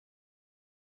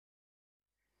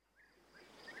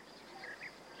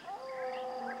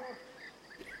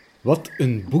Wat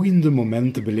een boeiende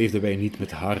momenten beleefden wij niet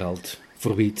met Harald,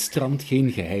 voor wie het strand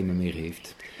geen geheimen meer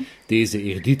heeft. Deze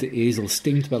erudite ezel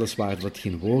stinkt weliswaar dat het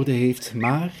geen woorden heeft,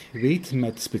 maar weet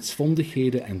met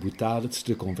spitsvondigheden en boutades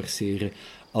te converseren,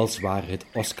 als ware het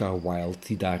Oscar Wilde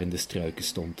die daar in de struiken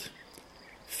stond.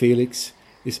 Felix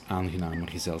is aangenamer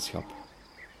gezelschap.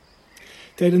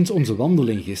 Tijdens onze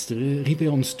wandeling gisteren riep hij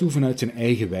ons toe vanuit zijn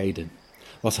eigen weide.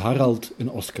 Was Harald een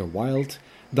Oscar Wilde,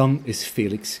 dan is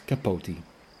Felix Capote.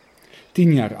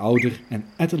 10 jaar ouder en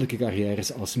ettelijke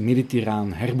carrières als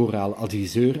mediterraan herboraal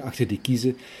adviseur achter de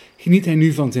kiezen, geniet hij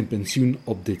nu van zijn pensioen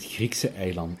op dit Griekse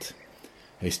eiland.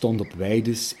 Hij stond op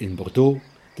weides in Bordeaux,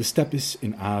 de steppes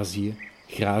in Azië,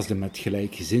 graasde met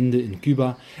gelijkgezinden in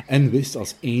Cuba en wist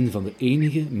als een van de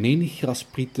enige menig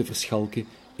graspriet te verschalken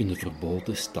in de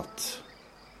verboden stad.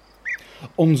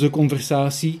 Onze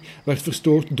conversatie werd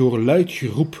verstoord door luid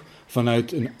geroep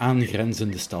vanuit een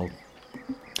aangrenzende stal.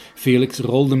 Felix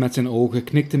rolde met zijn ogen,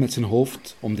 knikte met zijn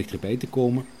hoofd om dichterbij te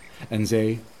komen en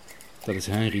zei: "Dat is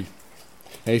Henri.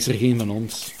 Hij is er geen van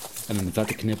ons," en een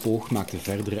vette knipoog maakte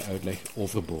verdere uitleg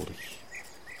overbodig.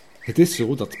 Het is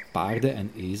zo dat paarden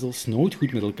en ezels nooit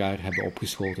goed met elkaar hebben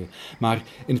opgeschoten, maar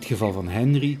in het geval van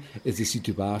Henri is de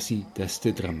situatie des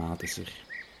te dramatischer.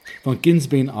 Van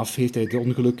kindsbeen af heeft hij het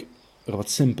ongeluk er wat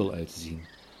simpel uit te zien,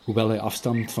 hoewel hij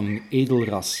afstamt van een edel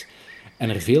ras en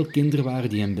er veel kinderen waren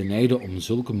die hem benijden om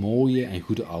zulke mooie en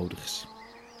goede ouders.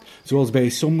 Zoals bij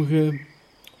sommigen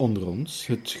onder ons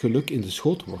het geluk in de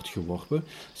schoot wordt geworpen,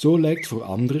 zo lijkt voor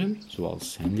anderen,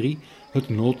 zoals Henri, het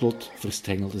noodlot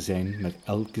verstrengeld te zijn met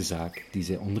elke zaak die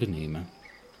zij ondernemen.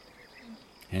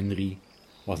 Henri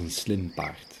was een slim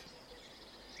paard.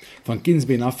 Van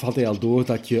kindsbeen af had hij al door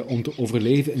dat je, om te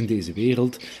overleven in deze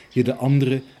wereld, je de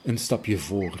andere een stapje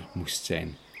voor moest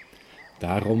zijn.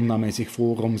 Daarom nam hij zich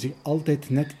voor om zich altijd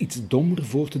net iets dommer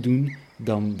voor te doen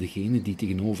dan degene die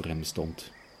tegenover hem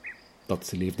stond.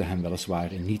 Dat leefde hem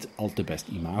weliswaar een niet al te best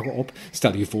imago op.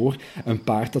 Stel je voor, een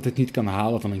paard dat het niet kan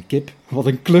halen van een kip, wat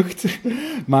een klucht.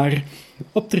 Maar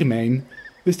op termijn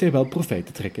wist hij wel profijt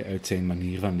te trekken uit zijn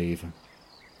manier van leven.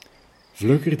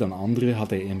 Vlugger dan anderen had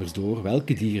hij immers door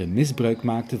welke dieren misbruik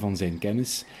maakten van zijn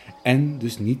kennis en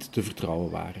dus niet te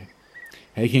vertrouwen waren.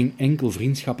 Hij ging enkel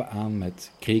vriendschappen aan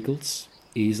met krekels,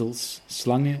 ezels,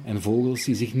 slangen en vogels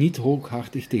die zich niet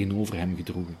hooghartig tegenover hem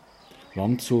gedroegen.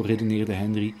 Want, zo redeneerde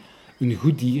Henri, een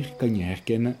goed dier kan je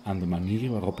herkennen aan de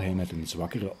manier waarop hij met een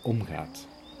zwakkere omgaat.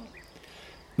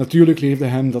 Natuurlijk leefde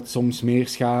hem dat soms meer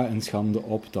scha en schande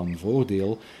op dan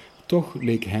voordeel, toch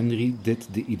leek Henri dit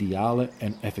de ideale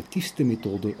en effectiefste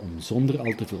methode om zonder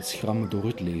al te veel schrammen door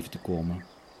het leven te komen.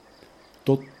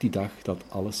 Tot die dag dat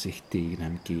alles zich tegen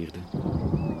hem keerde.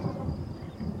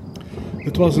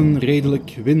 Het was een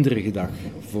redelijk winderige dag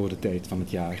voor de tijd van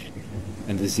het jaar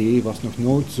en de zee was nog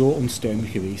nooit zo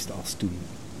onstuimig geweest als toen.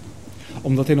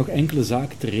 Omdat hij nog enkele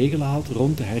zaken te regelen had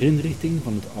rond de herinrichting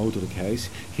van het ouderlijk huis,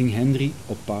 ging Henri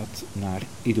op pad naar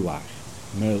Edouard,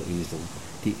 muilezel,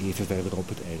 die even verder op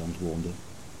het eiland woonde.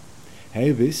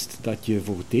 Hij wist dat je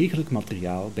voor degelijk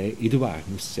materiaal bij Edouard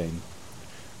moest zijn.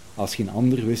 Als geen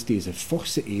ander wist deze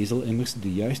forse ezel immers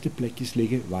de juiste plekjes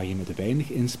liggen waar je met weinig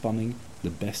inspanning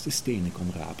de beste stenen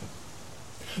kon rapen.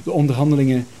 De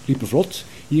onderhandelingen liepen vlot,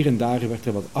 hier en daar werd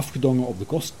er wat afgedongen op de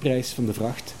kostprijs van de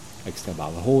vracht, extra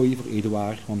balen hooi voor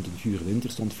Edouard, want een gure winter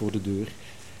stond voor de deur,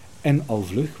 en al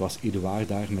vlug was Edouard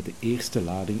daar met de eerste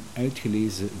lading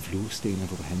uitgelezen vloerstenen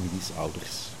voor Henri's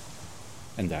ouders.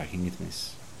 En daar ging het mis.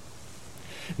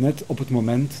 Net op het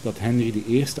moment dat Henri de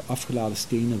eerste afgeladen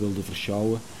stenen wilde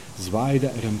versjouwen, zwaaide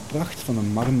er een pracht van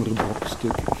een marmeren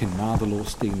brokstuk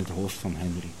genadeloos tegen het hoofd van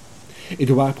Henri.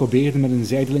 Edouard probeerde met een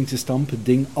zijdelingse stamp het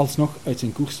ding alsnog uit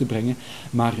zijn koers te brengen,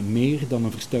 maar meer dan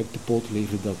een verstuikte poot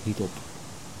leverde dat niet op.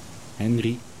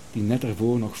 Henri, die net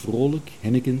daarvoor nog vrolijk,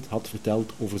 hinnikend had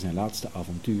verteld over zijn laatste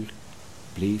avontuur,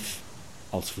 bleef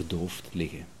als verdoofd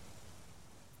liggen.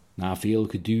 Na veel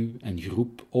geduw en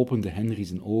geroep opende Henri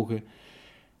zijn ogen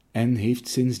en heeft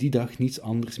sinds die dag niets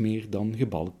anders meer dan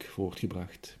gebalk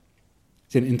voortgebracht.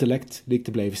 Zijn intellect leek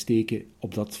te blijven steken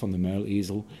op dat van de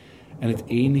muilezel en het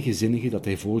enige zinnige dat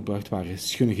hij voortbracht waren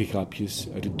schunnige grapjes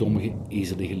uit het dommige,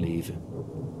 ezelige leven.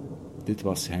 Dit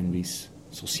was Henri's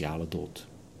sociale dood.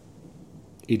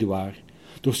 Edouard,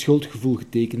 door schuldgevoel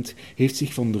getekend, heeft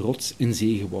zich van de rots in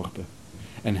zee geworpen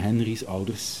en Henri's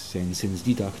ouders zijn sinds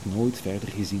die dag nooit verder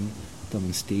gezien dan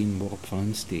een steenworp van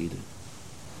hun steden.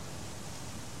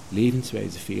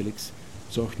 Levenswijze Felix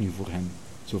zorgt nu voor hem,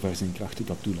 zover zijn krachten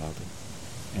dat toelaten,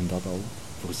 en dat al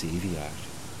voor 7 jaar.